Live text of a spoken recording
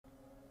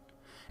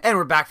And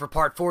we're back for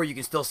part 4. You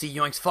can still see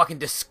Yoink's fucking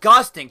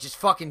disgusting, just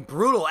fucking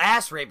brutal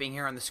ass raping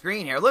here on the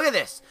screen here. Look at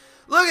this.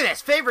 Look at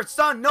this. Favorite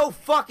son, no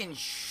fucking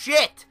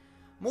shit.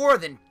 More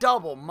than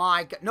double,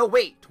 my god. No,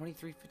 wait.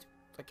 23, 50,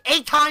 like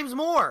 8 times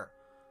more.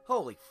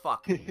 Holy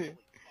fuck.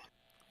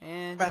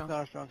 And, That's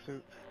not a strong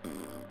suit.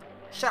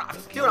 Shut up.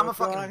 Dude, I'm a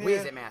fucking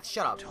whiz at math.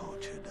 Shut up.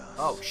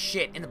 Oh,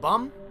 shit. In the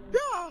bum?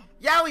 Yeah.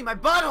 Yowie, my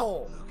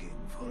butthole.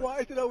 Why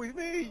is it always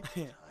me?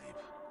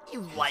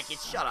 You like it.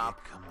 Shut up.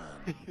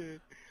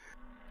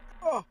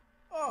 Oh.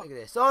 Look at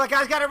this. Oh, that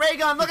guy's got a ray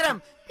gun. Look at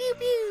him. Pew,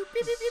 pew,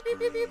 pew, pew, pew,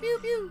 pew, pew, pew,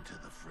 pew. To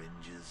the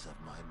fringes of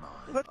my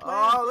mind.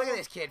 Oh, look at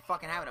this kid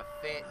fucking having a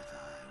fit. But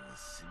I was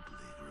simply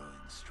growing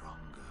stronger.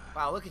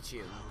 Wow, look at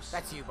you.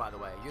 That's you, by the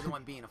way. You're the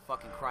one being a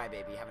fucking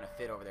crybaby, having a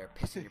fit over there,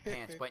 pissing your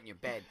pants, wetting your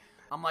bed.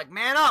 I'm like,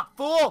 man up,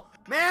 fool!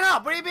 Man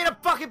up! What are you being a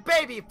fucking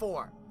baby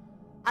for?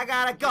 I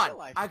got a gun.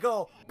 I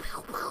go,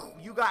 pew, pew.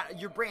 You got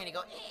your brain. You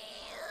go,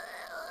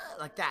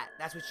 like that.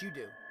 That's what you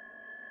do.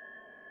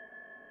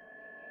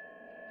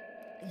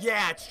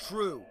 Yeah, it's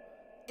true.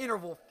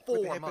 Interval 4,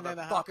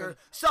 motherfucker.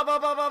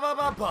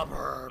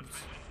 Suburbs.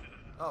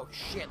 Oh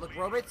shit! Look,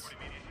 robots.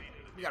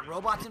 We got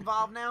robots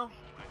involved now.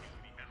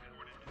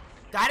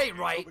 That ain't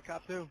right.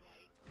 RoboCop 2.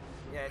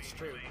 Yeah, it's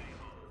true.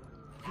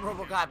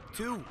 RoboCop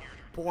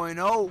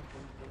 2.0.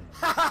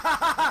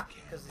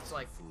 Because it's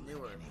like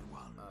newer.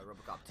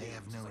 RoboCop 2. They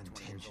have no like 20 years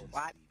intentions old.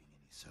 What?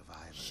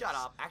 Survivors. Shut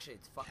up. Actually,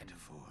 it's fucking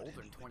older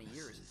than 20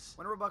 years.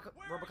 When did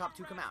RoboCop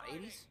 2 come out?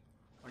 80s?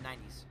 Or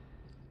 90s?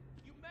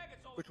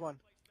 Which one?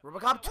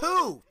 RoboCop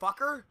 2,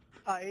 fucker!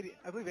 80.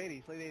 I believe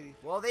 80s. Late 80s.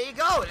 Well, there you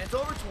go, and it's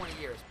over 20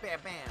 years. Bam,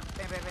 bam,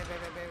 bam, bam, bam, bam,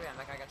 bam, bam, bam.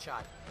 That guy got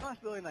shot. Oh,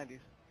 it's the early 90s.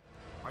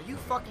 Are you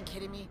fucking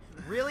kidding me?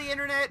 Really,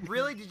 internet?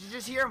 Really? Did you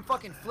just hear him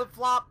fucking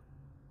flip-flop?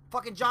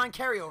 Fucking John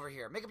Kerry over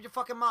here. Make up your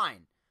fucking mind.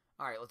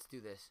 Alright, let's do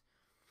this.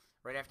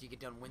 Right after you get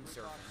done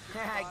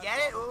windsurfing. Get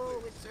it?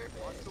 Ooh,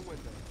 windsurfing. What's the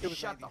window?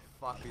 Shut the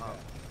fuck up.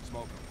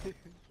 Smoke. What's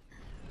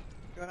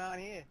going on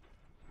here?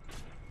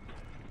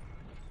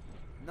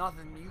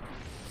 Nothing you can be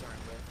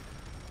concerned with.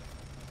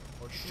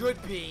 Or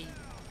should be.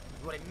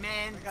 Is what it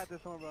meant. I got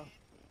this one, bro.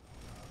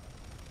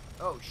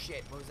 Oh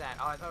shit, what was that?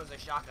 Oh, I thought it was a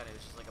shotgun. It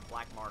was just like a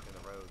black mark in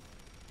the road.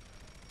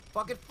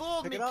 Fucking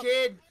fooled me,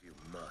 kid! You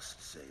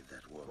must save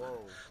that woman. Whoa.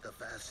 The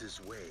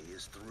fastest way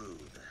is through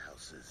the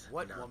houses.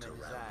 What not woman is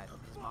around that? them.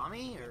 His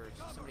mommy or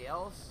somebody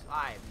else?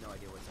 I have no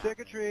idea what's Trick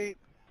or happening. treat.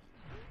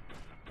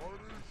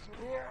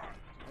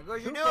 There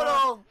goes your Too far.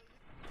 noodle!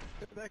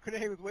 That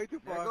grenade was way too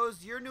There far.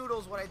 goes your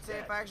noodles, what I'd say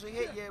if I actually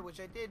hit you, which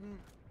I didn't.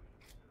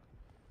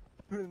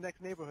 To the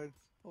next neighborhood.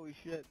 Holy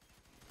shit.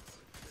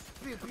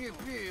 Pew, pew,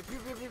 pew, pew,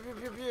 pew, pew, pew,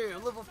 pew, pew.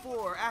 Level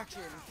 4,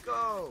 action,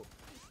 go!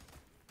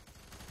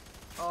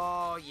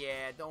 Oh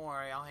yeah, don't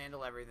worry, I'll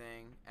handle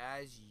everything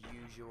as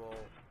usual.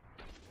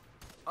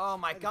 Oh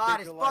my god,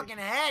 his fucking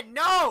head,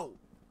 no!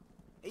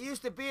 It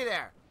used to be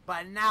there,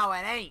 but now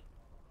it ain't.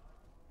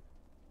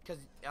 Cause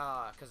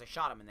I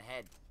shot him in the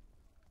head.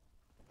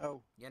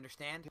 Oh. You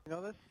understand? Do you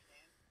know this?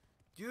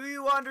 Do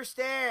you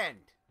understand?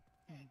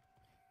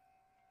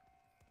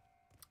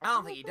 I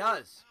don't think he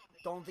does.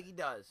 Don't think he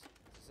does.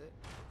 Is it?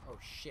 Oh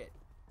shit.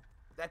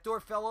 That door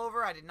fell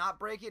over. I did not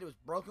break it. It was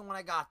broken when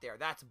I got there.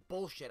 That's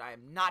bullshit. I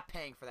am not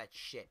paying for that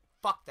shit.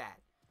 Fuck that.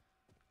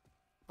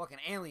 Fucking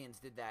aliens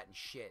did that and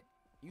shit.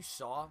 You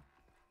saw?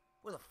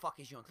 Where the fuck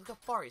is Yoink? Look how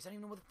far he is. I don't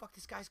even know where the fuck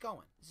this guy's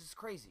going. This is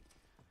crazy.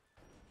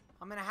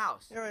 I'm in a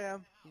house. Here I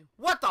am.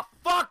 What the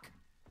fuck?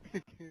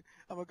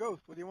 I'm a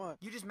ghost. What do you want?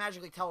 You just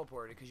magically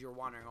teleported because you were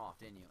wandering off,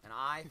 didn't you? And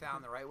I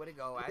found the right way to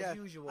go, as Yes,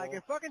 usual. I can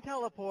fucking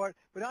teleport,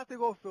 but I have to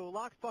go through a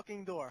locked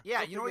fucking door. Yeah,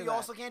 Let's you know what do you that.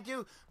 also can't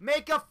do?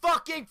 Make a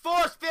fucking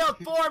force field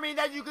for me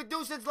that you could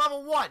do since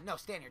level 1. No,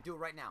 stand here. Do it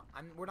right now.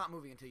 We're not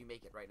moving until you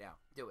make it right now.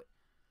 Do it.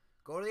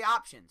 Go to the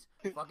options.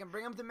 Fucking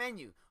bring them to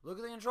menu. Look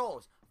at the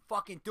controls.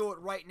 Fucking do it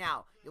right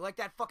now. You like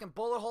that fucking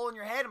bullet hole in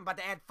your head? I'm about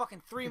to add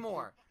fucking 3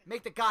 more.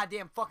 Make the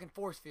goddamn fucking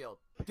force field.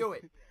 Do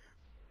it.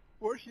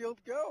 Force shield,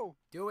 go.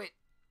 Do it.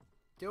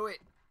 Do it.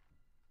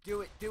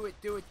 Do it. Do it.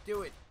 Do it.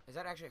 Do it. Does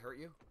that actually hurt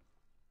you?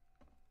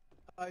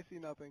 I see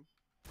nothing.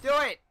 Do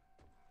it.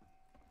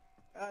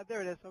 There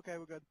it is. Okay,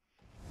 we're good.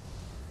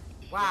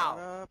 Wow. Shut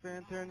up,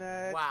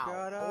 internet. Wow.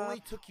 Shut up.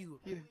 Only took you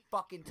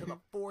fucking to the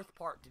 4th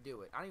part to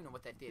do it. I don't even know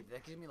what that did. Did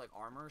that give me like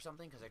armor or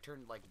something? Because I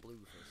turned like blue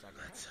for a second.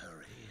 Let's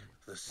hurry.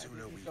 The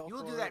sooner we Go You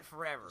will for do it. that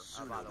forever, the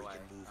sooner by the we way.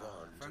 can move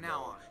on From to now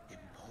more on.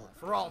 important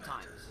For all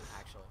times, matters.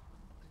 actually.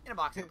 In a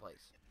boxing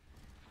place.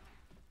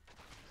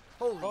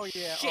 Holy Oh,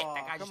 yeah. shit, Aw,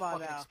 that guy just come on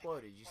fucking now.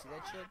 exploded. Did you see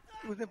that shit?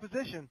 He was in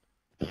position.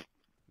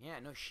 Yeah,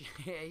 no shit.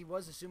 Yeah, he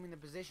was assuming the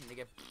position to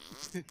get...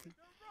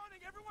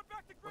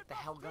 What the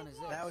hell gun is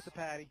this? Now it's a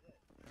patty.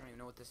 I don't even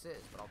know what this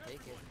is, but I'll take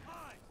it.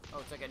 Oh,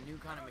 it's like a new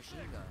kind of machine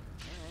gun.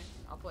 Alright,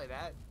 I'll play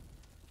that.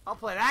 I'll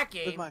play that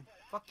This game. is mine.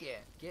 Fuck yeah.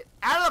 Get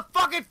out of the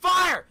fucking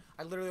fire!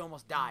 I literally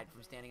almost died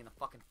from standing in the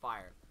fucking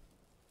fire.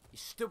 You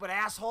stupid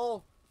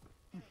asshole.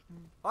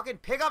 Fucking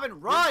pick up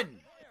and run!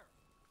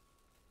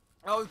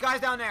 Oh, guys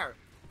down there.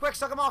 Quick,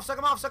 suck them off, suck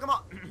them off, suck them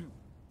off.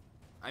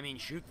 I mean,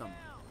 shoot them.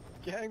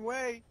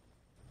 Gangway.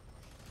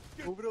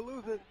 Move it or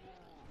lose it.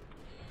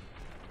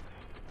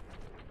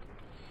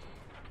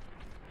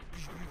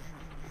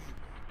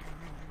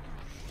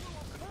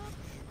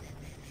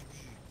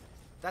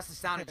 That's the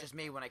sound it just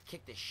made when I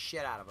kicked the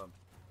shit out of him.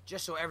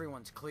 Just so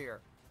everyone's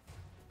clear.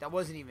 That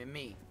wasn't even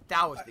me.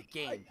 That was the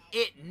game.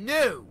 It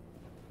knew!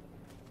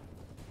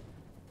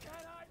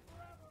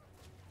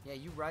 Yeah,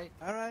 you right.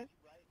 Alright.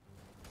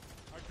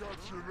 I got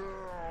you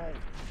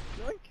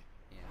now. Yoink.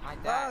 Yeah, hide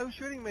Ah, that. who's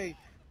shooting me?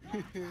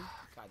 God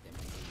damn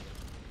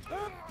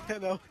it.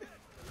 Hello.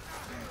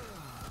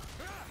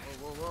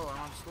 Whoa, whoa, I don't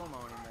have slow-mo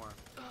anymore.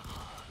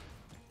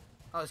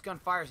 Oh, this gun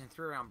fires in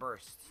 3-round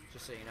bursts,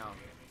 just so you know.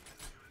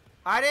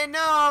 I didn't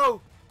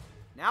know!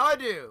 Now I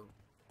do.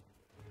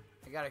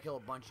 I gotta kill a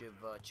bunch of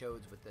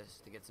chodes with this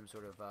to get some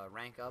sort of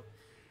rank up.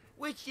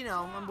 Which, you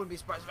know, I wouldn't be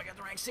surprised if I got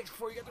the rank 6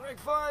 before you get the rank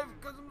 5,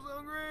 because I'm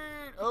so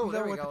great. Oh,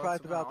 there we go. No one's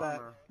surprised That's some about that.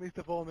 armor. At least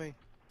before me.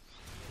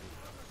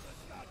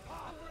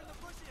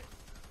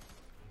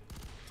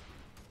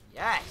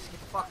 Yes, get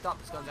fucked up.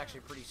 This gun's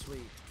actually pretty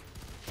sweet.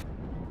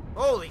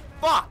 Holy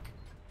fuck!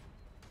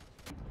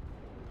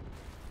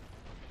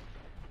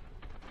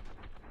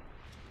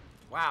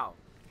 Wow.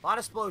 A lot of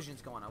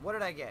explosions going on. What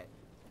did I get?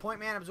 Point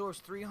man absorbs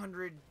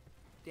 300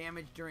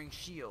 damage during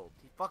shield.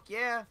 Fuck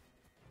yeah.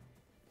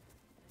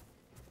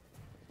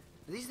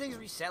 Do these things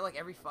reset like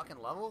every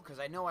fucking level? Because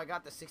I know I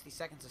got the 60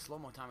 seconds of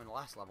slow-mo time in the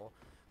last level.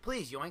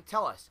 Please, Yoink,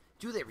 tell us.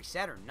 Do they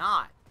reset or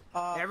not?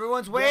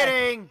 Everyone's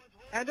waiting!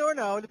 Yeah. And or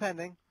no,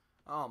 depending.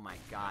 Oh my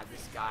god,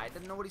 this guy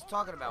doesn't know what he's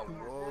talking about.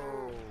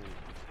 Whoa.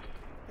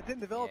 I didn't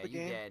develop the You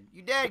game. dead.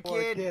 You dead, Or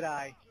kid. did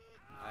I?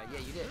 Yeah,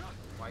 you did.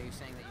 Why are you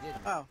saying that you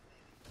didn't? Oh.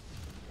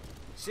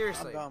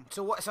 Seriously. I'm dumb.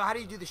 So what? So how do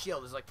you do the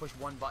shield? Is it like push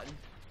one button,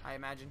 I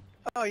imagine?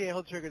 Oh yeah,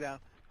 hold the trigger down.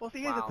 Well, see,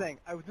 here's Wow. the thing.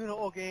 I was doing the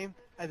whole game,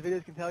 as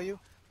videos can tell you.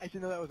 I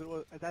should know that was what it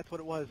was. That's what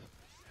it was.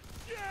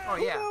 Oh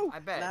yeah, Woo-hoo! I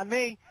bet. Not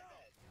me.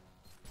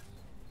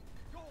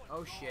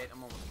 Oh shit,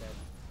 I'm almost dead.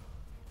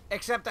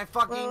 Except I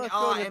fucking Well, let's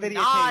go to the am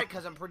video not, tape.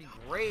 because I'm pretty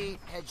great.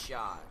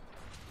 Headshot.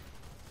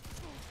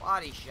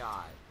 Body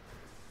shot.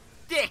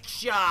 Dick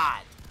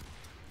shot!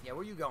 Yeah,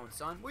 where you going,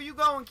 son? Where you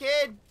going,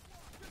 kid?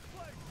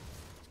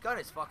 This gun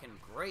is fucking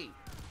great.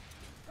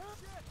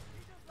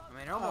 I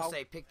mean, I almost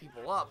say pick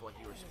people up like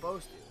you were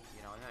supposed to,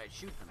 you know, and then I'd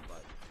shoot them,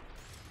 but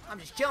I'm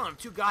just killing them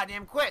too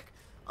goddamn quick.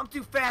 I'm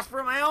too fast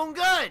for my own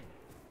good.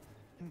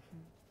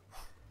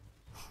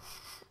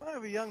 I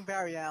have a young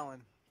Barry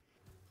Allen.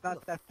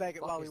 Not that faggot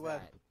Fuck Wally is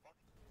West. that?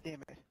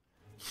 Damn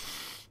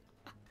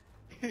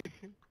it.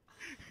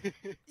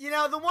 You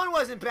know, the one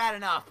wasn't bad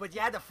enough, but you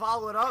had to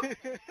follow it up.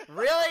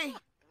 Really?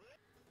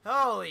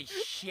 Holy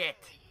shit.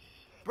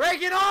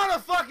 Breaking all the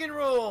fucking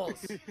rules.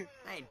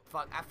 I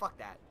fuck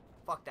that.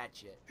 Fuck that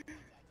shit.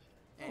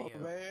 Oh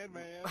Anywho.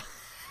 man.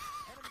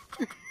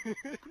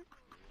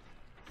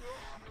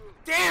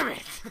 Damn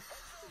it!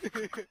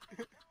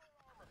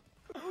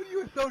 Who do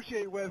you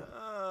associate with?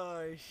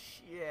 Oh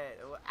shit!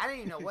 I don't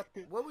even know what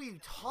were you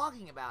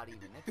talking about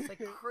even. That's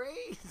like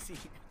crazy.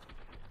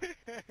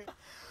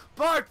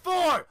 Part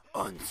 4,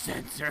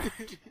 uncensored.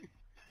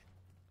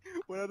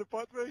 What other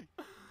part 3?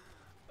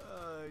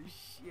 Oh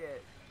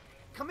shit!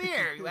 Come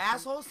here, you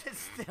asshole! Sit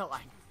still.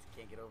 I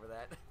can't get over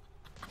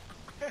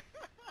that.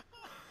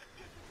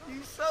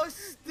 You're so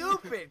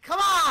stupid. Come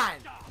on!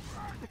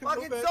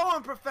 Fucking so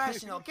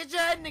unprofessional. Get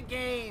your head in the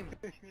game.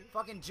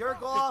 Fucking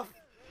jerk off.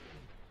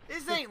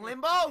 This ain't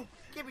Limbo.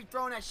 Can't be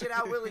throwing that shit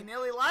out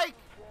willy-nilly like.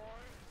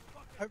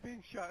 I'm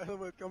being shot. I don't know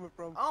where it's coming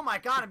from. Oh my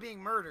god, I'm being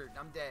murdered.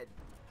 I'm dead.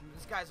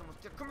 This guy's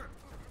almost dead. Come here.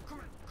 Come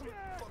here. Come here.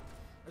 Fuck.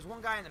 There's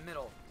one guy in the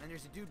middle, and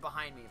there's a dude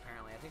behind me,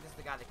 apparently. I think this is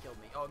the guy that killed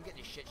me. Oh, I'm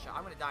getting a shit shot.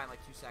 I'm gonna die in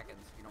like 2 seconds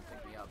if you don't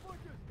pick me up.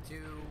 2,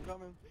 1.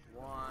 Coming.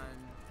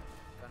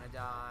 Gonna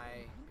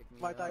die. Pick me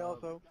Might up. die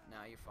also. No,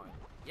 you're fine.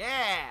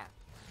 Yeah!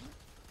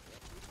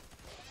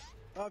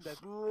 Oh, I'm dead.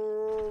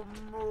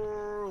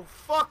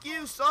 Fuck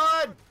you,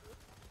 son!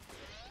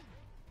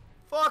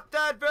 Fuck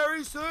that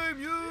very same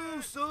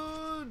you,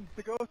 son!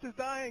 The ghost is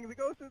dying. The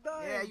ghost is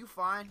dying. Yeah, you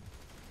fine.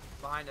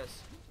 Behind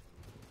us.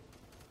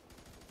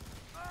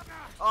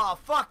 Oh,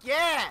 fuck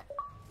yeah!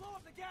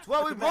 That's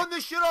why we run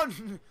this shit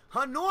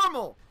on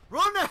normal.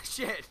 Run that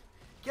shit!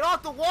 Get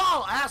off the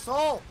wall,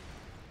 asshole!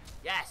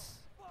 Yes!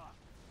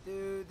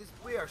 Dude,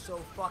 we are so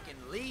fucking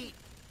elite.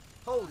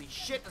 Holy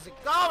shit,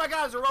 oh my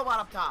god, there's a robot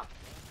up top!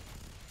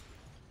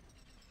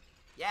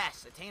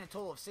 Yes, attain a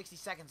total of 60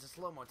 seconds of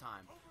slow-mo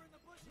time.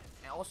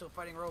 And also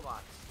fighting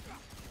robots.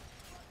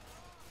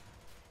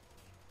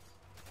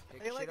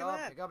 Pick shit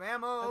up, pick up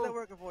ammo! How's that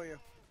working for you?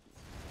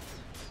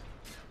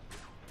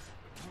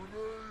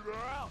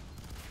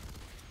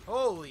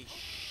 Holy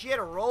shit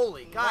a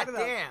rolly, god Light it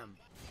up. damn!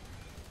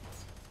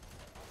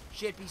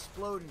 Shit be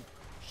sploding.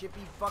 Shit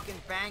be fucking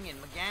banging,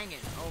 maganging.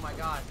 Oh my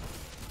god.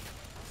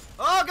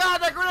 Oh god,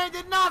 that grenade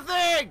did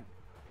nothing!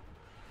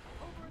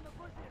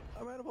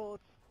 I'm out of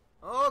bullets.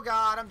 Oh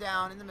god, I'm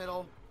down in the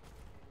middle.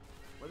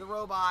 With a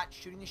robot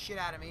shooting the shit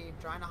out of me,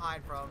 trying to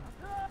hide from.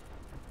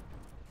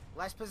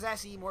 Less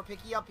possessy, more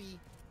picky uppy.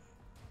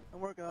 I'm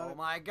working on Oh it.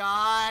 my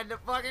god, the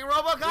fucking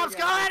Robocop's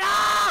coming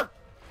up!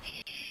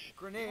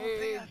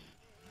 Grenade!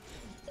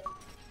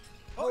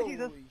 Oh,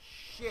 Jesus. Holy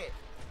shit.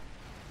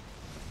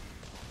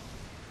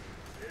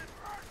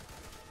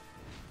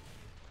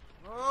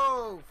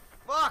 Oh,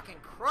 fucking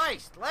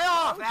Christ. Lay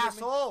off, Oh, Jimmy.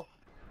 asshole.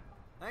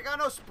 I ain't got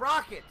no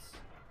sprockets.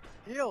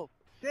 Heal.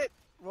 Sit.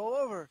 Roll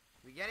over.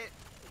 We get it?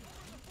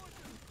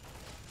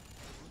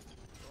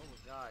 Oh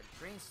my god.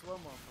 Drain slow-mo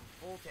from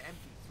full to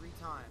empty 3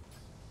 times.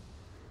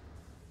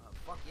 Oh,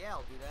 fuck yeah,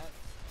 I'll do that.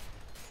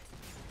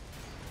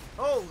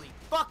 Holy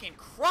fucking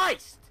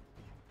Christ!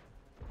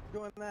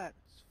 Doing that.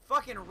 This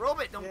fucking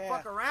robot don't Yeah.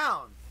 fuck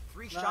around.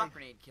 3 Nice. shot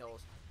grenade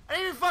kills. I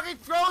didn't even fucking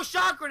throw a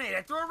shot grenade.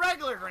 I threw a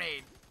regular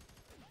grenade.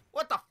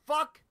 What the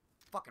fuck?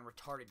 Fucking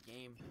retarded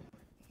game.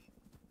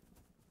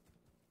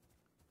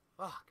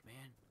 Fuck,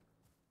 man.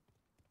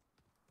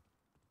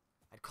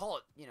 I'd call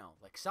it, you know,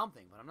 like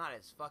something, but I'm not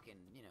as fucking,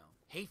 you know,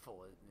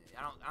 hateful.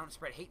 I don't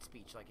spread hate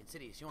speech like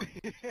Insidious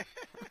Yoink.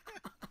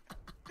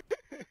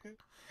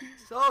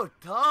 So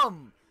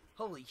dumb.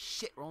 Holy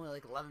shit, we're only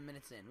like 11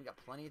 minutes in. We got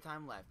plenty of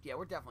time left. Yeah,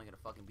 we're definitely gonna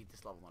fucking beat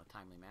this level in a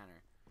timely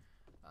manner.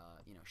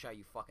 You know, Shy,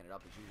 you fucking it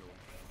up as usual.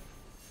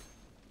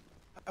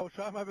 I will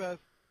try my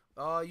best.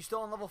 You still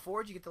on level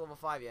 4? Did you get to level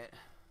 5 yet?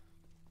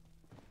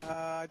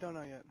 I don't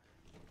know yet.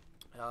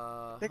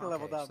 Take a okay,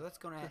 level down. so that's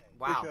gonna... Pretty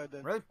Wow. sure I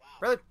did. Really?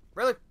 Really?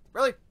 Really?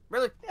 Really?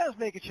 Really? Yeah, just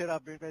making shit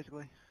up,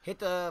 basically. Hit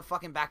the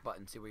fucking back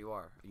button, see where you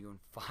are. Are you in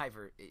 5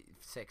 or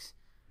 6?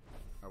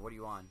 Or what are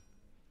you on?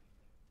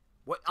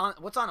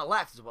 What's on the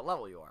left is what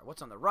level you are.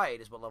 What's on the right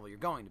is what level you're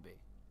going to be.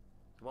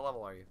 What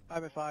level are you?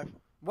 I'm at 5.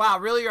 Wow,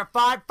 really? You're at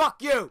 5?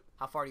 Fuck you!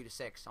 How far are you to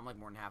 6? I'm like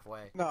more than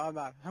halfway. No, I'm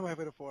not. I'm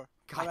halfway to 4.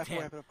 God I'm halfway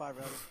damn. to 5,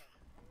 rather.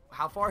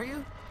 How far are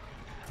you?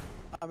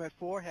 I'm at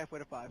 4, halfway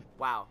to 5.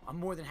 Wow, I'm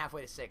more than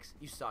halfway to 6.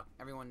 You suck.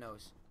 Everyone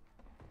knows.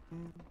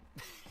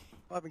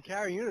 Well, I've been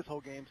carrying you this whole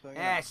game, so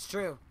Yeah, it's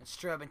true. It's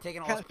true. I've been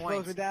taking all his Kinda slows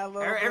points. me down a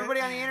little bit. Everybody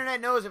on the internet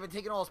knows I've been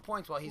taking all his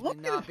points while he's Look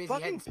been at this busy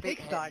fucking heading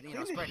pigsty. spreading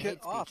Clean this hate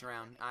shit speech off.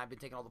 around. I've been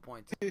taking all the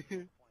points.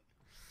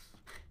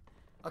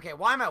 Okay,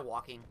 why am I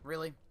walking?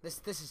 Really?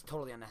 This is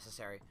totally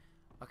unnecessary.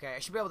 Okay, I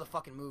should be able to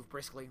fucking move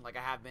briskly like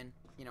I have been,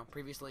 you know,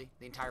 previously,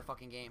 the entire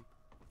fucking game.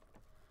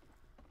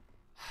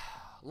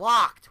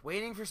 Locked!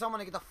 Waiting for someone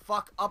to get the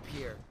fuck up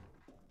here.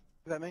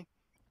 Is that me?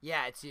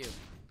 Yeah, it's you.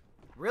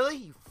 Really?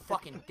 You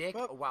fucking dick?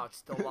 Oh, wow, it's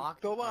still locked?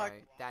 Still locked.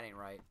 Alright, that ain't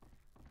right.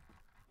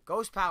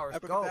 Ghost powers, go,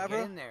 get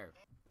Abracadabra? in there.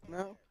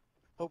 No?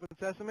 Open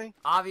sesame?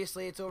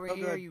 Obviously, it's over Oh,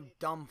 here, good. you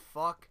dumb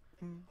fuck.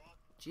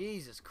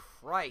 Jesus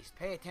Christ,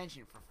 pay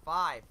attention for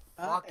 5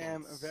 I fucking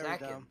am very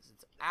seconds. dumb.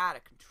 It's out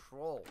of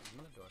control.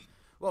 Another door.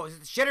 Whoa, is it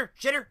the shitter?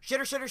 Shitter?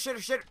 Shitter, shitter, shitter,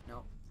 shitter.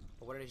 No.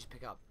 But what did I just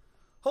pick up?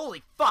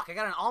 Holy fuck, I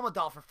got an Alma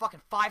doll for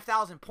fucking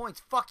 5,000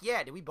 points. Fuck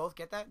yeah. Did we both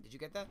get that? Did you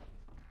get that?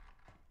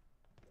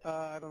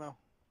 I don't know.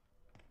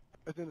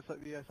 I was doing the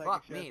psychic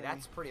Fuck share me, thing.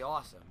 that's pretty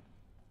awesome.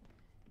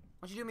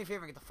 Why don't you do me a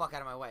favor and get the fuck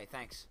out of my way?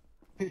 Thanks.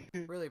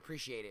 Really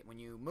appreciate it when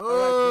you move.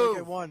 Alright,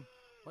 get 1.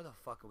 Where the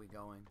fuck are we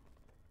going?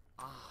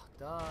 Ah,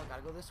 duh.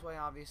 Gotta go this way,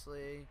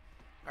 obviously.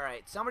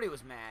 Alright, somebody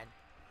was mad.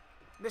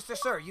 Mr.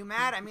 Sir, you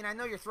mad? I mean, I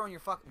know you're throwing your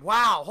fuck...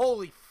 Wow,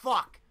 holy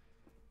fuck.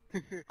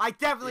 I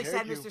definitely He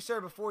said heard you. Mr. Sir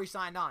before he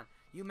signed on.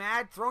 You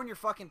mad? Throwing your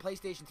fucking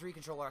PlayStation 3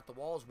 controller at the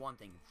wall is one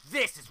thing.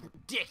 This is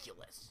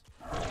ridiculous.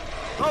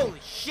 Holy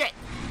shit.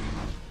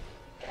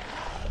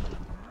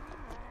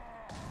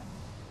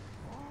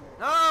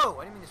 No!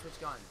 I didn't mean to switch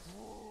guns.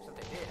 Except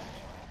I did,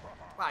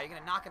 actually. Wow, you're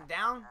gonna knock him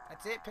down?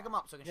 That's it? Pick him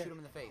up so I can Yeah. shoot him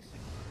in the face.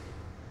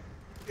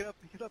 Get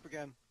up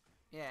again.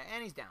 Yeah,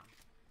 and he's down.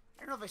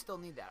 I don't know if I still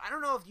need that. I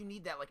don't know if you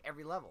need that, like,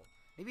 every level.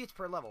 Maybe it's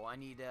per level. I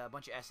need a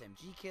bunch of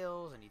SMG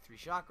kills. I need 3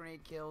 shot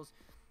grenade kills.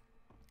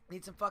 I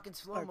need some fucking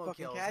slow-mo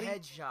fucking kills. caddy?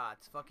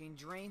 Headshots. Fucking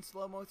drain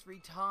slow-mo 3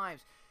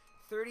 times.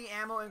 30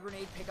 ammo and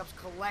grenade pickups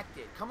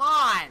collected. Come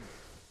on!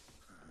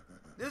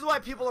 This is why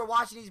people are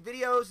watching these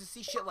videos to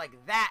see shit like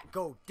that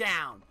go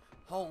down,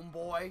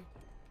 homeboy.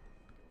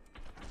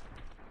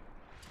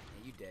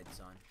 Yeah, you dead,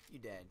 son. You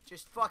dead.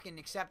 Just fucking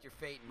accept your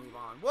fate and move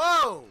on.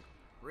 Whoa!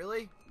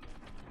 Really?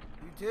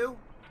 You too?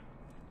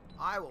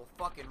 I will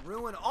fucking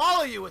ruin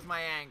all of you with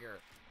my anger.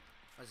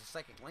 There's a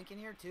psychic link in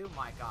here too?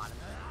 My god.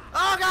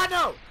 Oh god,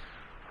 no!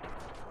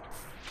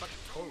 Fucking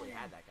totally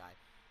had that guy.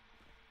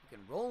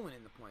 Fucking rolling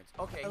in the points.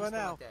 Okay, he's How still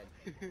about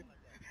not dead.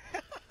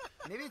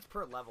 Maybe it's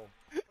per level.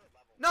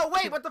 No,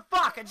 wait, what the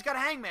fuck? I just got a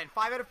hangman.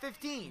 5 out of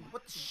 15.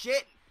 What the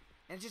shit?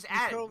 And it just You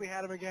added. totally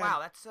had him again. Wow,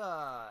 that's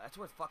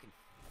worth fucking,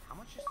 how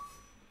much is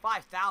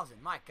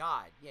 5,000? My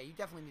god. Yeah, you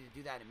definitely need to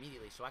do that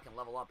immediately so I can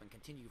level up and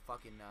continue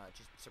fucking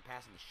just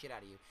surpassing the shit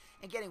out of you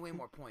and getting way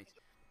more points.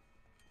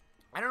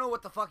 I don't know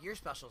what the fuck your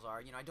specials are.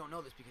 You know, I don't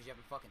know this because you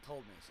haven't fucking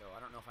told me, so I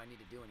don't know if I need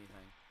to do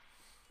anything.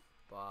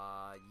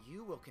 But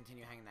you will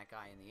continue hanging that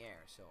guy in the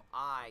air so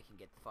I can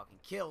get the fucking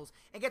kills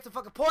and get some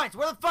fucking points.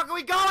 Where the fuck are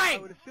we I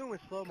going? would assume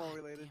it's slow-mo God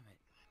related. damn it.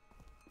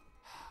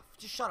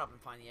 Just shut up and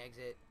find the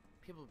exit.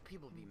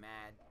 People be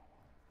mad.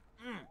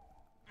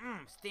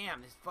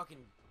 Damn, these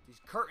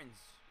curtains.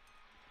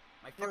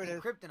 My There it fucking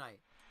is. kryptonite.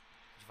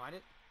 Did you find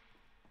it?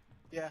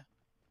 Yeah.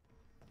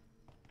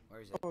 Where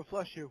is it? I'm gonna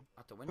flush you.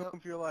 Out the window? Looking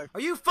for your life. Are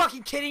you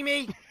fucking kidding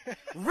me?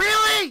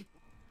 Really?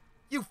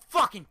 You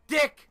fucking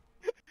dick!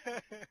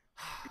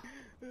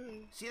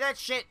 See that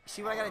shit?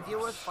 See what I gotta deal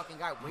with? Fucking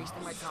guy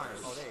wasting my time.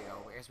 Oh, there you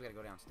go. I guess we gotta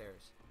go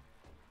downstairs.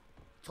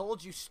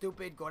 told you,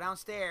 stupid, go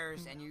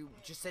downstairs, and you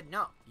just said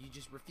no. You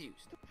just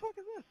refused. What the fuck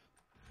is this?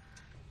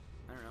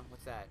 I don't know.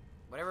 What's that?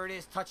 Whatever it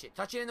is, touch it.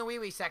 Touch it in the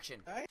wee-wee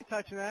section. I ain't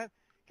touching that.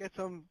 Get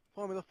some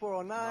Formula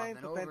 409, Nothing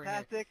some over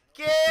fantastic.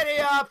 Giddy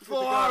up, Good to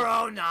go.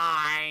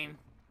 409!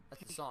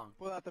 That's the song.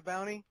 Pull out the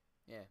bounty.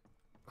 Yeah.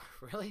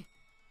 Really?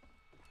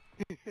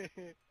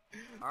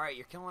 Alright,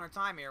 you're killing our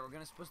time here.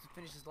 We're supposed to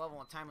finish this level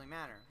in a timely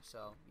manner.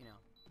 So, you know.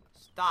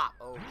 Stop.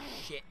 Oh,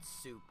 shit,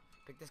 soup.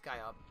 Pick this guy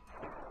up.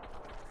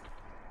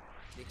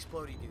 The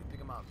explodey dude. Pick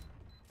him up.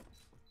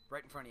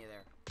 Right in front of you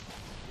there. Do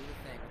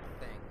the thing with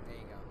the thing. There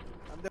you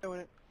go. I'm doing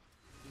it.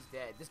 He's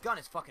dead. This gun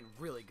is fucking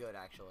really good,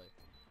 actually.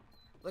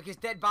 Look, his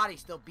dead body's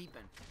still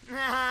beeping.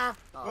 Oh,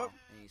 Whoop.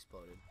 and he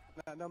exploded.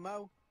 No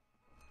mo.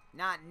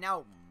 Not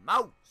no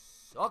mouse,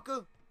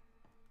 sucker.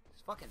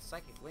 These fucking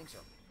psychic links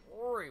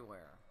are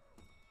everywhere.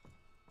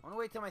 I wanna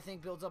wait till my thing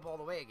builds up all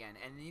the way again,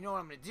 and you know what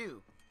I'm gonna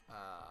do?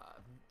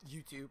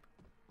 YouTube.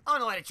 I'm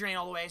gonna let it drain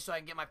all the way so I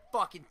can get my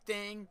fucking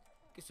thing.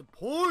 Get some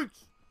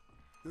points.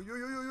 I'm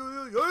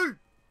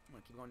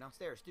gonna keep going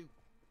downstairs too.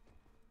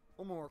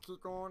 I'm gonna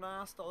keep going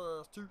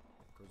downstairs too,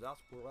 cause that's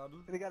what I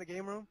do. They got a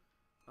game room?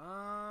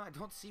 I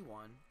don't see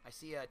one. I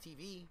see a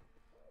TV.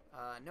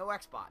 No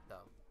Xbot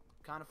though.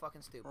 Kind of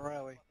fucking stupid.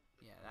 Really?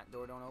 Yeah, that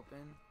door don't open.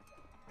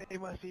 They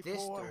must be This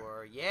poor.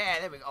 door, yeah,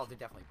 there we go. Oh, they're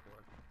definitely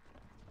poor.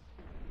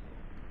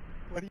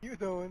 What are you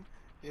doing?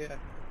 Yeah.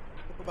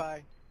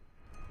 Bye-bye.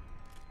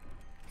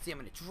 See, I'm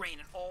gonna drain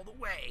it all the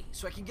way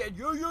so I can get a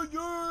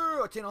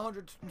 10,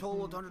 100 total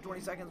of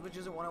 120 seconds, which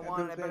isn't what I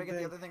wanted. I better get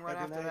the other thing right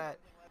after that.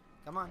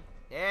 Come on.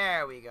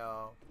 There we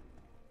go.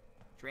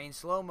 Drain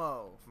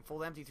slow-mo from full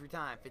to empty 3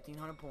 times,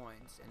 1,500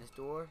 points. And this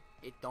door,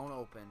 it don't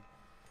open.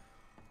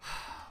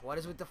 What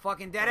is with the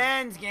fucking dead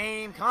ends,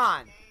 game? Come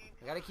on.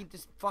 I gotta keep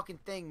this fucking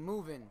thing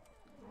moving.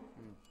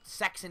 And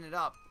sexing it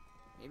up.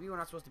 Maybe we're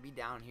not supposed to be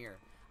down here.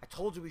 I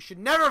told you we should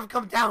never have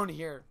come down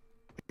here.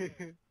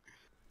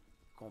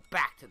 Going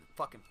back to the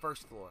fucking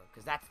first floor,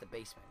 because that's the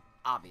basement.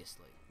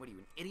 Obviously. What are you,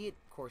 an idiot?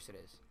 Of course it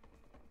is.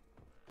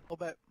 I'll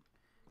bet.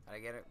 Gotta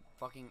get it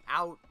fucking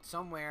out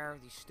somewhere.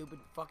 These stupid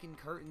fucking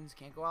curtains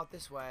can't go out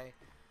this way.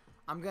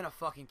 I'm gonna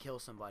fucking kill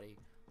somebody.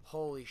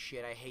 Holy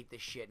shit, I hate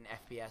this shit in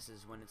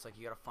FPSs when it's like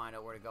you gotta find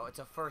out where to go. It's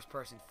a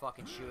first-person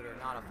fucking shooter,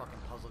 not a fucking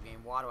puzzle game.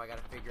 Why do I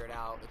gotta figure it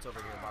out? It's over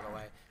here, by the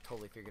way.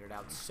 Totally figured it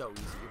out. It's so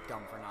easy. You're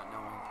dumb for not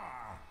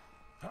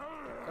knowing.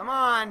 Come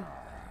on!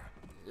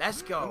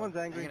 Let's go. Someone's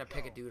angry. I'm gonna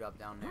pick a dude up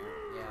down there.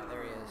 Yeah,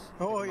 there he is.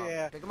 Oh, Pick him up.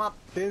 yeah. Pick him up.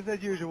 Business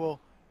as usual.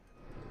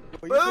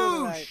 What are you doing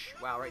tonight?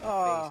 Boosh! Wow, right in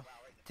the face.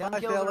 10 Bye,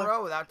 kills in a fella.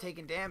 row without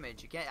taking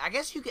damage. You can't. I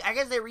guess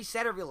they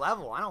reset every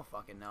level. I don't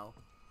fucking know.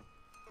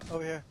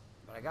 Over here.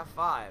 But I got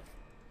 5.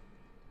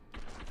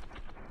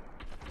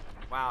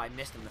 Wow, I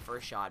missed him the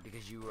first shot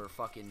because you were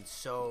fucking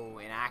so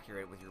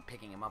inaccurate with your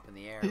picking him up in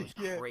the air. It was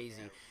Yeah.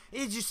 crazy.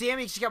 Did you see him?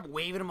 He just kept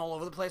waving him all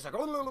over the place like,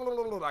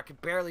 oh, I could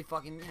barely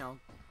fucking, you know,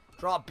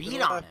 draw a beat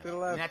the on left, to him. the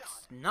left. And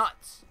that's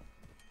nuts.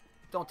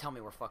 Don't tell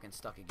me we're fucking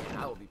stuck again.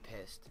 I will be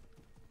pissed.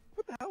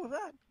 What the hell was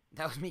that?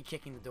 That was me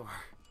kicking the door.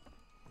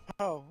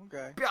 Oh,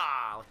 okay.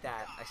 Bah, with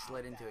that, I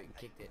slid into it and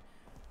kicked it.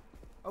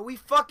 Are we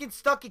fucking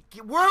stuck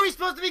again? Where are we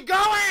supposed to be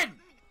going?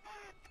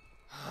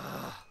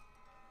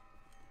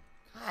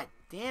 God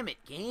damn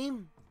it,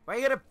 game. Why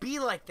you gotta be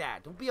like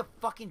that? Don't be a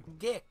fucking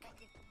dick.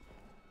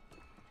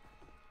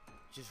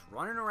 Just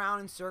running around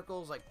in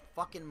circles like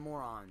fucking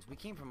morons. We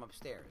came from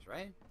upstairs,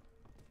 right?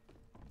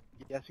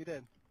 Yes, you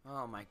did.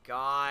 Oh my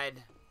god.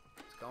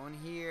 Let's go in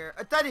here.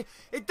 It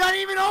doesn't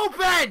even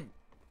open!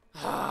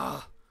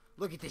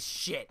 Look at this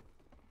shit.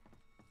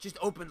 Just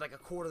opened like a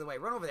quarter of the way.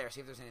 Run over there, see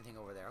if there's anything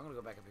over there. I'm gonna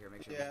go back up here,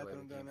 make sure Yeah, there's that's a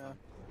way what we I'm came doing now.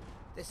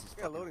 from. This is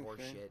Yeah, fucking loading horse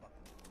screen. shit.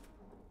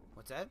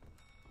 What's that?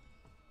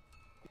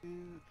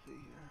 Let's see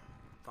here.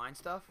 Find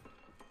stuff?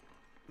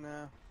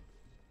 No.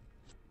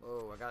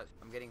 Oh,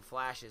 I'm getting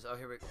flashes. Oh,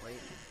 here we wait.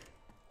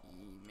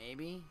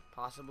 Maybe,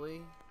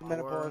 possibly.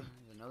 Menopause.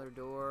 There's another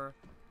door.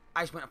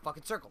 I just went a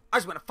fucking circle. I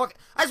just went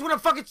a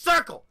fucking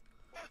circle.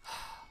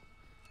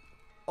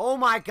 Oh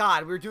my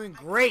god, we were doing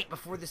great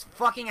before this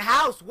fucking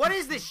house. What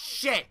is this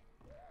shit?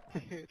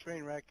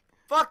 Train wreck.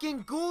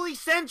 Fucking Ghoulie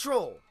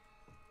Central.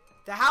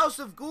 The House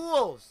of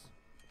Ghouls.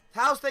 The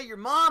house that your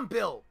mom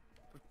built.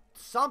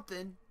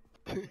 Something.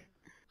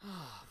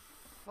 Oh,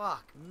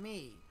 fuck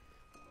me.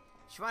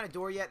 Did you find a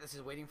door yet that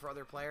says waiting for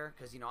other player?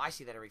 Because, you know, I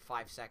see that every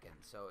 5 seconds.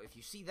 So if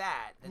you see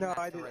that, then No, that's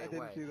I the right didn't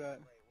way. see that.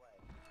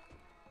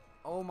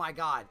 Oh my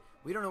god.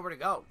 We don't know where to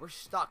go. We're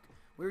stuck.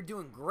 We were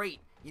doing great,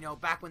 you know,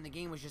 back when the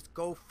game was just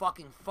go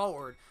fucking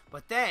forward.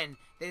 But then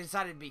they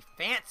decided to be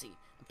fancy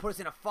and put us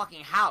in a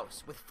fucking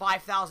house with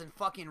 5,000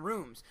 fucking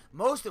rooms,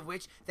 most of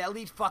which that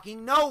lead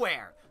fucking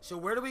nowhere. So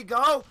where do we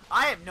go?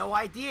 I have no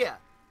idea.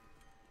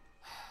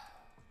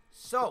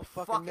 So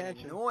fucking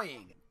mansion.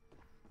 annoying.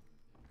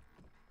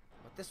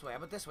 But this way, how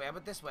about this way, how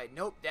about this way?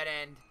 Nope, dead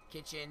end,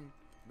 kitchen,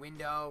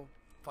 window,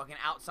 fucking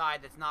outside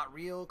that's not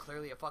real,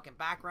 clearly a fucking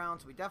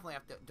background, so we definitely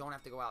don't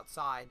have to go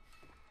outside.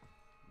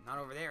 Not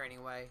over there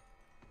anyway.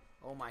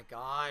 Oh my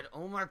god,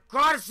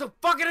 it's so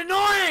fucking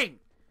annoying!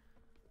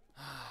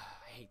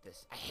 I hate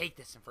this. I hate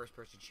this in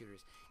first-person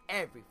shooters.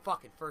 Every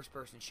fucking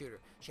first-person shooter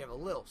should have a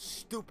little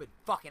stupid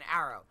fucking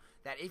arrow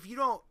that if you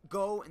don't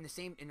go in the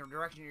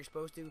direction you're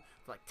supposed to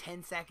for like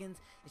 10 seconds,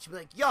 it should be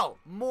like, yo,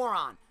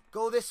 moron,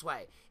 go this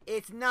way.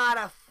 It's not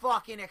a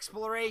fucking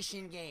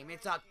exploration game.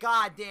 It's a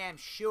goddamn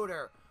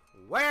shooter.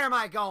 Where am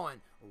I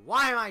going?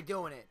 Why am I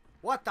doing it?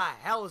 What the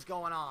hell is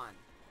going on?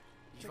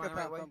 Did you find the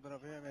right way? Something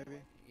over here, maybe.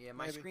 Yeah,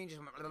 my screen just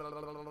went...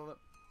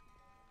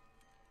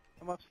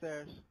 I'm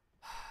upstairs.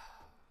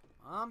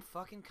 I'm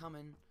fucking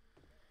coming.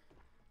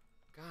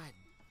 God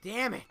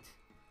damn it.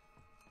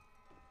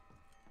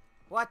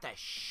 What the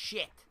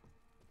shit?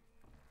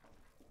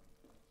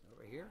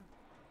 Over here?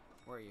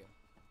 Where are you?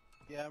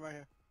 Yeah, I'm right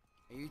here.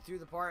 Are you through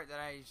the part that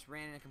I just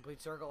ran in a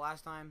complete circle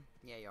last time?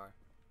 Yeah, you are.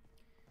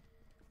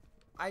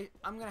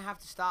 I'm gonna have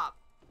to stop,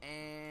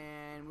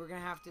 and we're gonna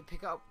have to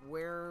pick up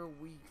where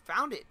we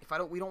found it.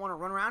 We don't want to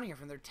run around here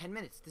for another 10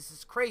 minutes. This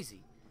is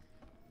crazy.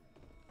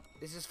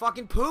 This is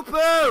fucking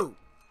poo-poo!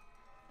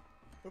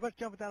 What about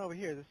jumping down over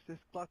here? This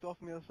blocked off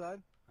from the other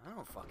side? I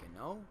don't fucking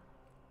know.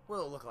 What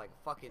do it look like?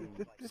 A fucking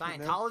This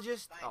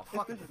Scientologist? Oh,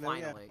 fucking is new,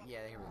 finally.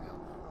 Yeah, here we go.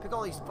 Pick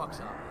all these fucks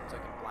up so I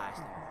can blast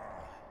them.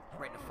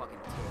 Right in the fucking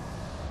tip.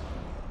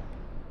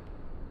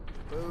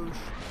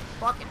 Boosh.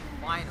 Fucking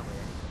finally.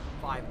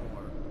 5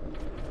 more.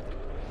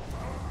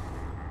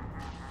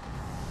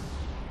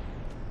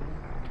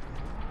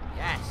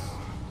 Yes.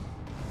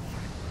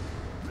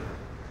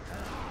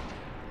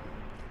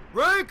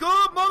 Rank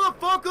up,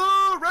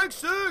 motherfucker! Rank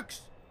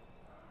 6!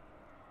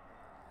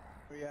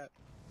 Where you at?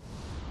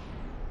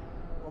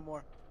 One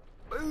more.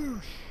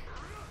 Boosh!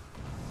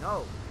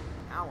 No.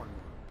 Now one more.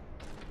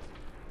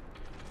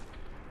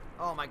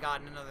 Oh my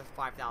god, and another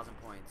 5,000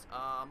 points.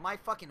 My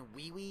fucking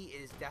wee-wee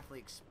is definitely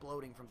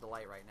exploding from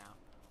delight right now.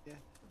 Yeah,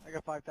 I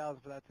got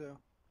 5,000 for that too.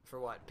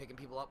 For what? Picking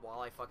people up while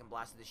I fucking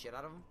blasted the shit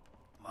out of them?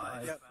 My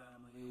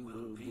family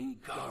will be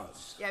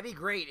gods. Yeah, it'd be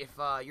great if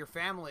your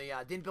family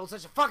didn't build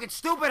such a fucking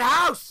stupid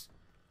house!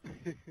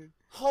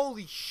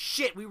 Holy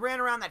shit, we ran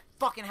around that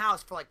fucking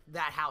house for like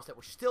that house that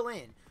we're still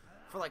in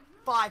for like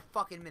 5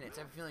 fucking minutes.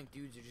 I have a feeling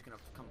dudes are just gonna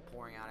come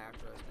pouring out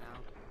after us now.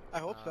 I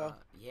hope so.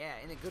 Yeah,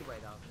 in a good way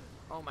though.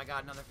 Oh my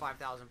god, another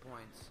 5,000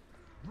 points.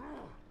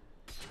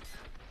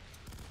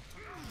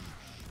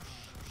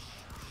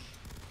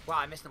 Wow,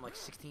 I missed him like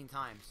 16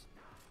 times.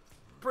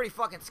 Pretty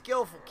fucking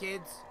skillful,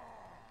 kids.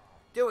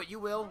 Do it, you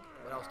will.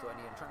 What else do I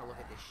need? I'm trying to look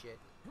at this shit.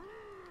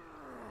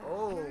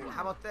 Oh,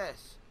 how about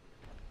this?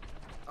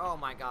 Oh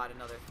my god,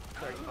 another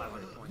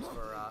 3,500 points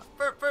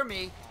for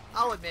me.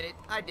 I'll admit it.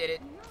 I did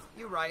it.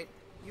 You're right.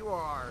 You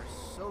are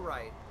so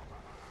right.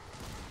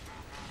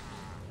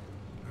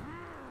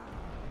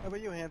 How about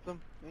you,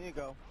 handsome? There you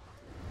go.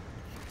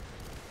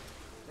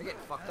 They're getting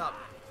fucked up.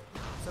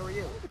 So are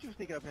you. Look at you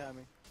sneaking up behind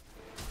me.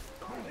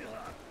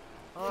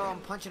 Oh,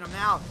 I'm punching him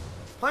now.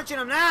 Punching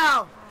him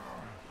now!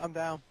 I'm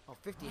down. Oh,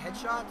 50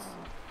 headshots?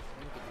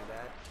 You can do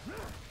that.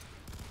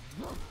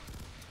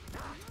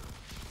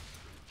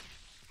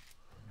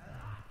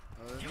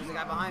 Oh, there's a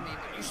guy behind me,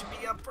 but you should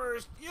be up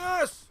first.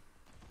 Yes!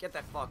 Get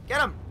that fuck.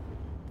 Get him!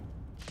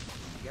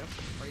 Get him?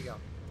 Where'd he go?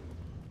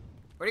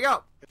 Where'd he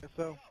go? Guess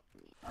so.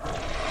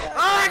 Oh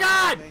my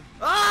god!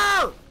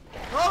 Oh!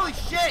 Holy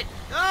shit!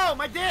 Oh,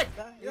 my dick!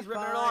 He's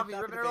ripping it off. He's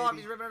ripping it off.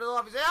 He's ripping it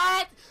off. He's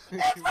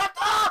it's ripped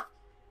off!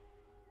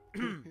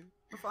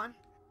 We're fine.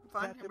 We're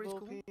fine. Everybody's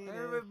cool.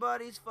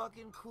 Everybody's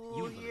fucking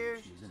cool here.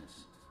 She's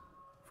innocent.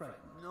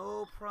 Frightened.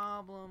 No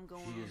problem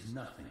going on. She is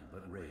nothing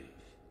but rage.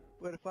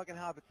 Where the fucking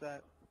hobbit's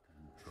at?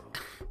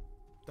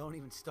 Don't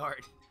even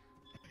start.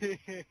 You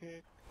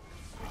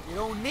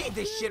don't need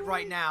this shit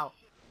right now.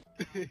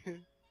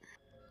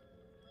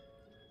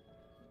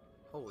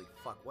 Holy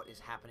fuck, what is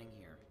happening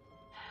here?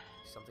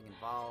 Something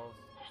involved.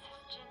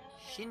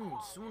 Shin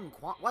Sun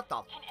Quan. What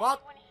the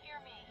fuck?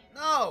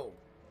 No!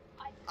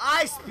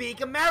 I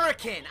speak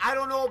American! I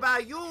don't know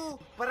about you,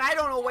 but I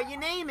don't know what your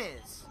name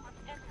is.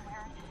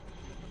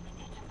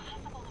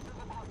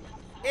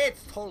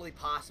 It's totally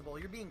possible.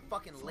 You're being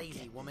fucking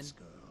lazy, woman. This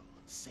girl.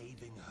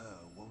 Saving her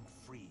won't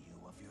free you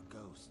of your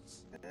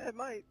ghosts. It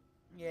might.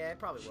 Yeah, it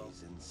probably will.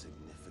 She's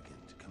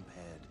insignificant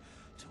compared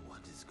to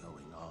what is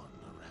going on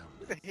around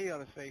Look at the hate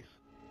on his face.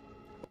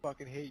 I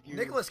fucking hate you.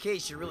 Nicolas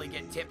Cage should really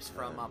get tips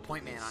from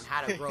Point Man on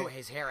how to grow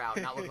his hair out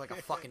and not look like a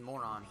fucking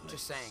moron.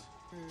 Just saying.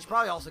 Should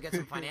probably also get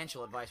some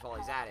financial advice while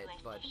he's at it,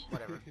 but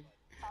whatever.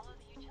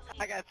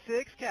 I got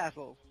 6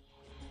 castles.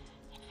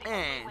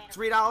 And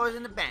 $3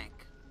 in the bank.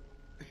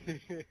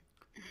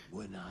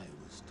 When I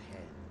was 10,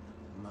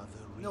 Mother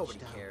reached Nobody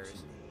out cares. to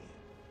me.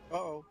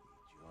 Uh-oh.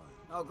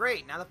 Oh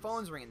great, now the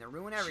phone's ringing. They're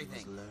ruining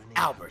everything. learning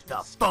Albert, how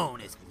the to phone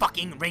is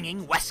fucking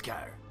ringing,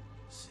 Wesker.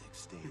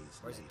 6 days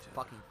Where's the later,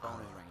 fucking phone is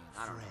our ringing?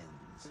 I don't know.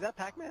 Is friends that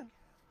Pac-Man?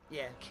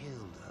 Yeah.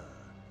 killed her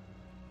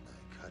by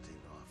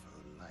cutting off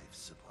her life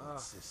support Oh,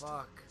 systems.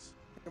 fuck.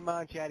 Come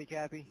on, Chatty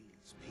Cappy.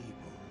 These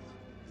people,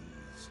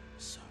 these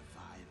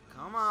survivors,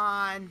 Come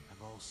on.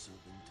 have also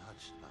been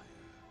touched by her.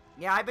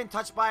 Yeah, I've been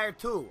touched by her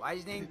too. I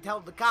just didn't tell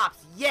the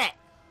cops yet.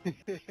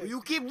 If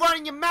you keep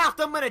running your mouth,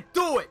 I'm gonna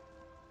do it.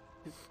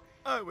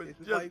 I was This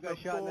is why you just got a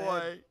shot in the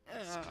boy.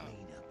 head.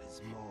 Cleanup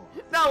is more.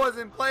 That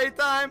wasn't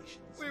playtime.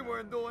 We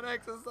weren't doing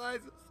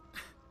exercises.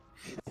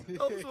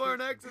 Those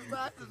weren't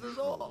exercises at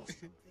all.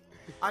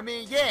 I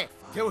mean, yeah,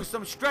 there was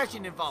some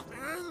stretching involved.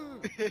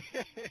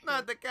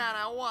 Not the kind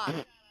I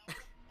want.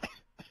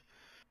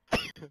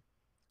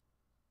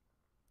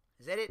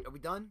 Is that it? Are we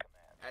done?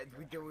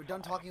 We're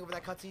done talking over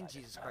that cutscene?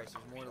 Jesus Christ,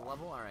 there's more to the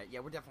level? Alright, yeah,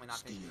 we're definitely not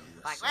finished.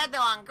 Like, we're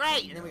doing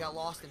great! And then we got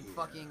lost in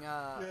fucking,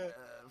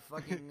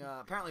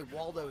 apparently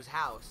Waldo's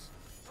house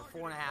for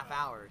 4.5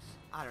 hours.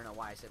 I don't know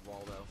why I said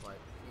Waldo, but,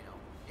 you know,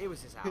 it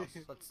was his house.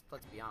 Let's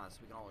be honest,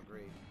 we can all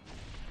agree.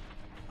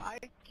 I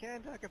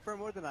can't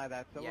confirm or deny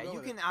that. So Yeah, we'll go you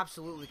with can it.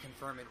 absolutely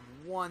confirm it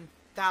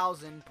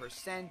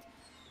 1,000%.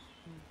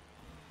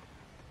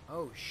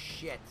 Oh,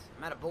 shit.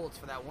 I'm out of bullets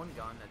for that one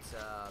gun that's,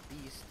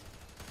 beast.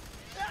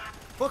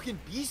 Fucking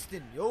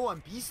beastin', yo,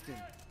 I'm beastin'.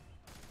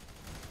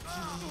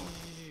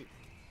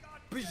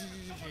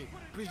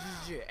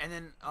 And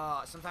then,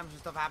 sometimes when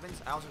stuff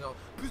happens, I also go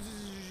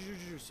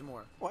some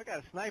more. Oh, I got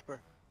a sniper.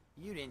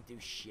 You didn't do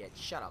shit.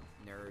 Shut up,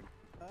 nerd.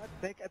 I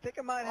think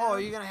I might have. Oh, are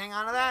you gonna hang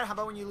on to that? How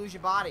about when you lose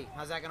your body?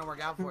 How's that gonna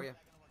work out for you?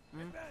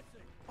 Hmm?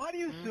 Why do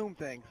you assume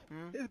things?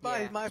 This Yeah,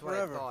 body's mine that's what I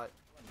forever. thought.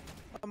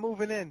 I'm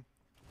moving in.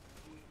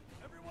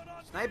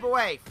 Snipe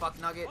away, fuck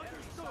nugget.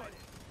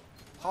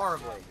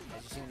 Horribly,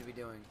 as you seem to be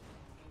doing.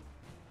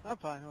 I'm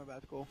fine. Oh,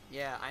 that's cool.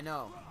 Yeah, I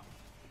know.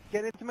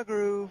 Get into my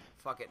groove.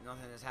 Fuck it,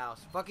 nothing in this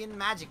house. Fucking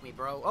magic me,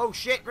 bro. Oh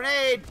shit,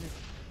 grenade!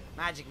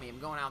 Magic me, I'm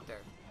going out there.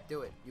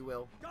 Do it, you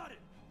will.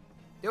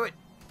 Do it!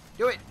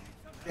 Do it!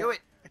 Do it!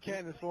 I can't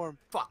in this form.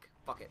 Fuck.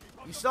 Fuck it.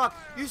 You suck!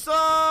 You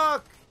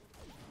suck!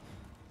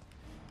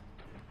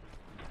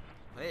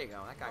 There you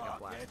go, that guy got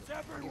blasted.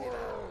 I'll give you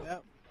that.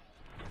 Yep.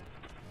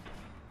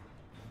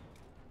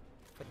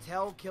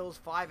 Patel kills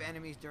 5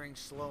 enemies during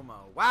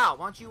slow-mo. Wow,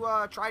 why don't you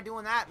try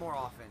doing that more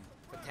often?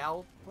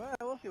 Patel? Well,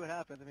 we'll see what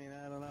happens. I mean,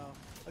 I don't know.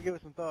 I'll give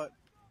it some thought.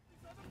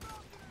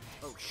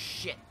 Oh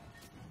shit.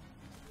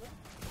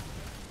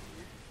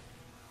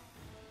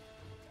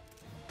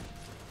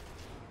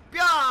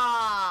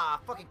 Yeah!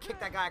 Fucking kick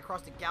that guy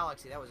across the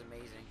galaxy. That was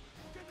amazing.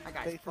 That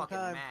guy's Take some fucking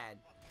time. mad.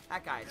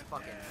 That guy's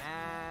fucking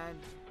mad.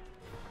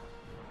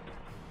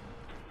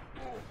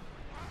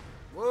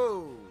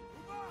 Whoa.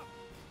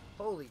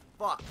 Holy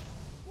fuck.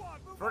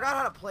 Forgot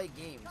how to play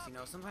games, you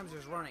know. Sometimes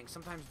there's running,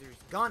 sometimes there's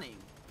gunning,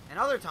 and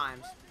other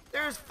times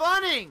there's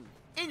funning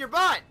in your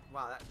butt.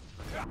 Wow, that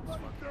was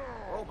fucking,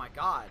 oh my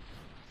god.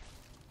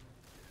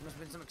 There must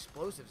have been some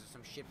explosives or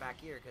some shit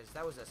back here, because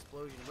that was an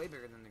explosion way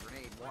bigger than the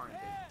grenade warranted.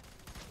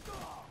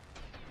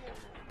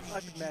 I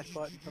can mash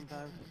buttons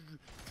sometimes.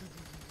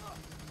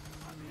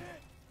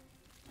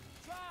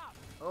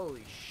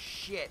 Holy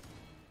shit.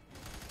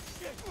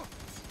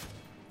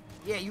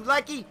 Yeah, you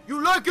likey? You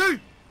likey?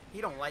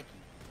 He don't like you,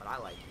 but I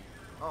like you.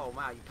 Oh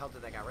wow, you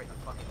pelted that guy right in the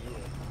fucking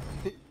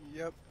mule.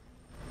 Yep.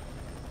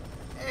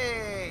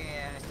 Hey,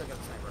 and I still got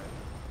the sniper rifle.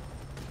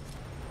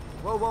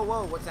 Whoa, whoa,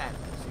 whoa, what's that?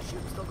 Is the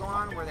shooting still going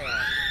on? Where they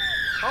at?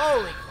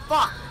 Holy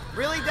fuck!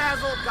 Really,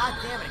 Dazzle? God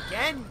damn it,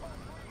 again?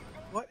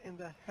 What in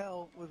the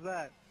hell was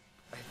that?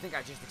 I think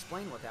I just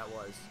explained what that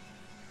was.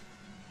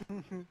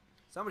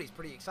 Somebody's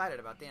pretty excited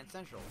about Dance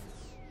Central.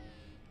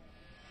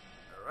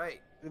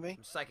 Alright. Is it me?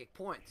 Some psychic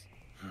points.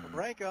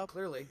 Rank up.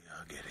 Clearly.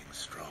 You're getting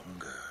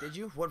stronger. Did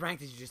you? What rank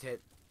did you just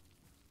hit?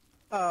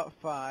 5.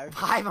 5?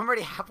 I'm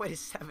already halfway to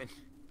 7.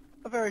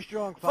 A very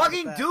strong 5.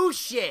 Fucking do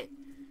shit!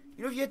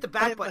 You know, if you hit the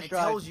back hit my button, it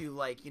stride. tells you,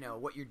 like, you know,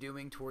 what you're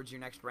doing towards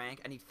your next rank.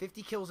 I need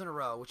 50 kills in a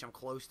row, which I'm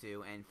close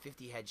to, and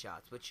 50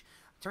 headshots, which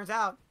turns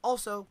out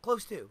also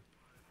close to.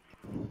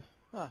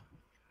 Huh.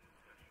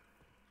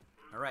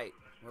 Alright,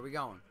 where are we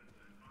going?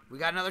 We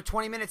got another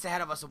 20 minutes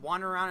ahead of us of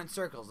wandering around in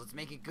circles. Let's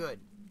make it good.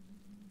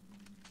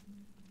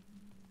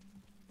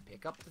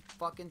 Pick up the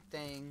fucking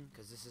thing,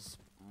 because this is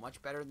much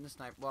better than the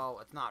sniper. Well,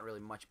 it's not really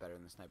much better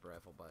than the sniper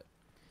rifle, but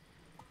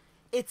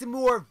it's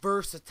more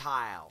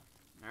versatile.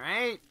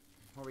 Alright?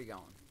 Where are we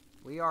going?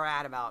 We are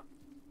at about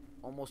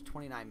almost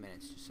 29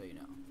 minutes, just so you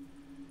know.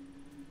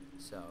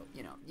 So,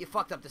 you know, you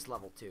fucked up this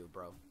level too,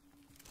 bro.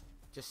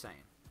 Just saying.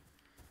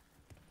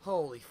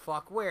 Holy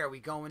fuck, where are we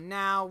going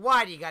now?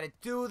 Why do you gotta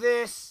do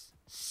this?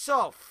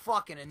 So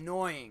fucking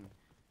annoying.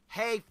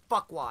 Hey,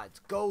 fuckwads,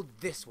 go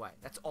this way.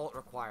 That's all it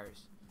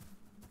requires.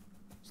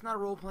 It's not a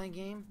role-playing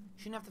game. You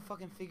shouldn't have to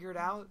fucking figure it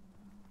out.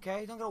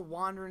 Okay? Don't go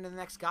wander into the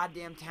next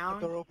goddamn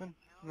town. Door open?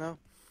 No.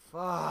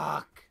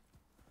 Fuck.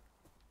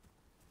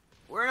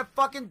 We're in a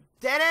fucking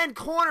dead-end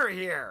corner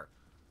here.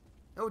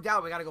 No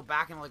doubt we gotta go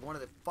back into like one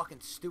of the fucking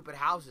stupid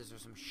houses or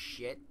some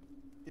shit.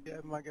 Yeah,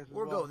 my guess is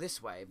Or well. go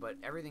this way, but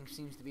everything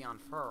seems to be on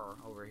fur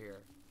over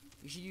here.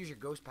 You should use your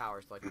ghost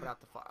powers to like put out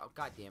the fire. Oh,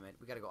 god damn it.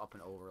 We gotta go up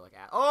and over like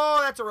oh,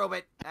 that's a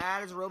robot.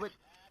 That is a robot.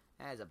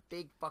 That is a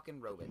big fucking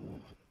robot.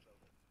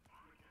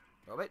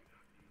 Robot?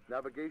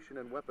 Navigation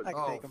and weapons. I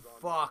can Oh, take 'em.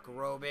 fuck,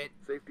 robot.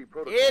 Safety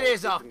protocol. It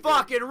is a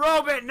fucking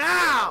robot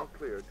now!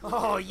 Clear to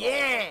Oh, engage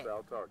yeah!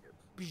 hostile targets.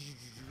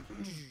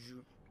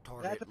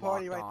 Target That's a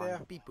party locked right on. there.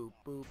 Beep boop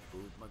boop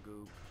boop my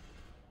goop.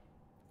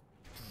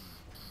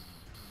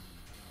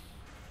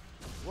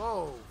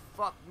 Whoa,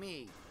 fuck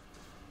me.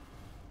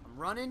 I'm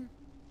running.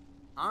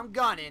 I'm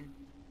gunning.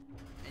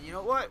 And you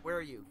know what? Where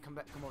are you? Come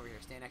back. Come over here.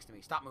 Stand next to me.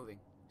 Stop moving.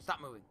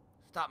 Stop moving.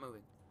 Stop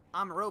moving.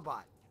 I'm a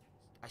robot.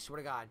 I swear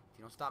to God, if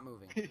you don't stop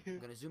moving, I'm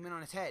gonna zoom in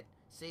on his head.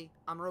 See?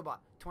 I'm a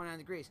robot. 29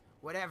 degrees.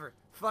 Whatever.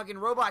 Fucking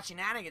robot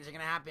shenanigans are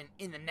gonna happen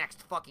in the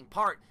next fucking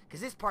part.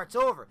 Because this part's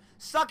over.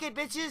 Suck it,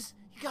 bitches!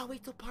 You gotta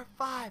wait till part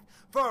 5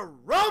 for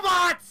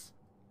robots!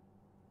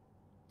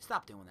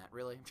 Stop doing that,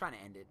 really. I'm trying to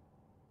end it.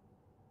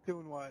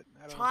 Doing what?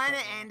 I don't Trying know.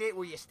 to end it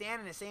where you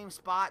stand in the same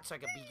spot so I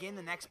can begin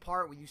the next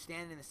part where you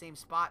stand in the same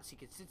spot so you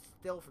can sit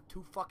still for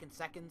 2 fucking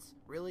seconds.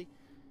 Really?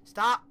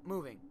 Stop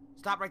moving.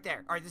 Stop right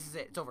there. Alright, this is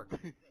it. It's over.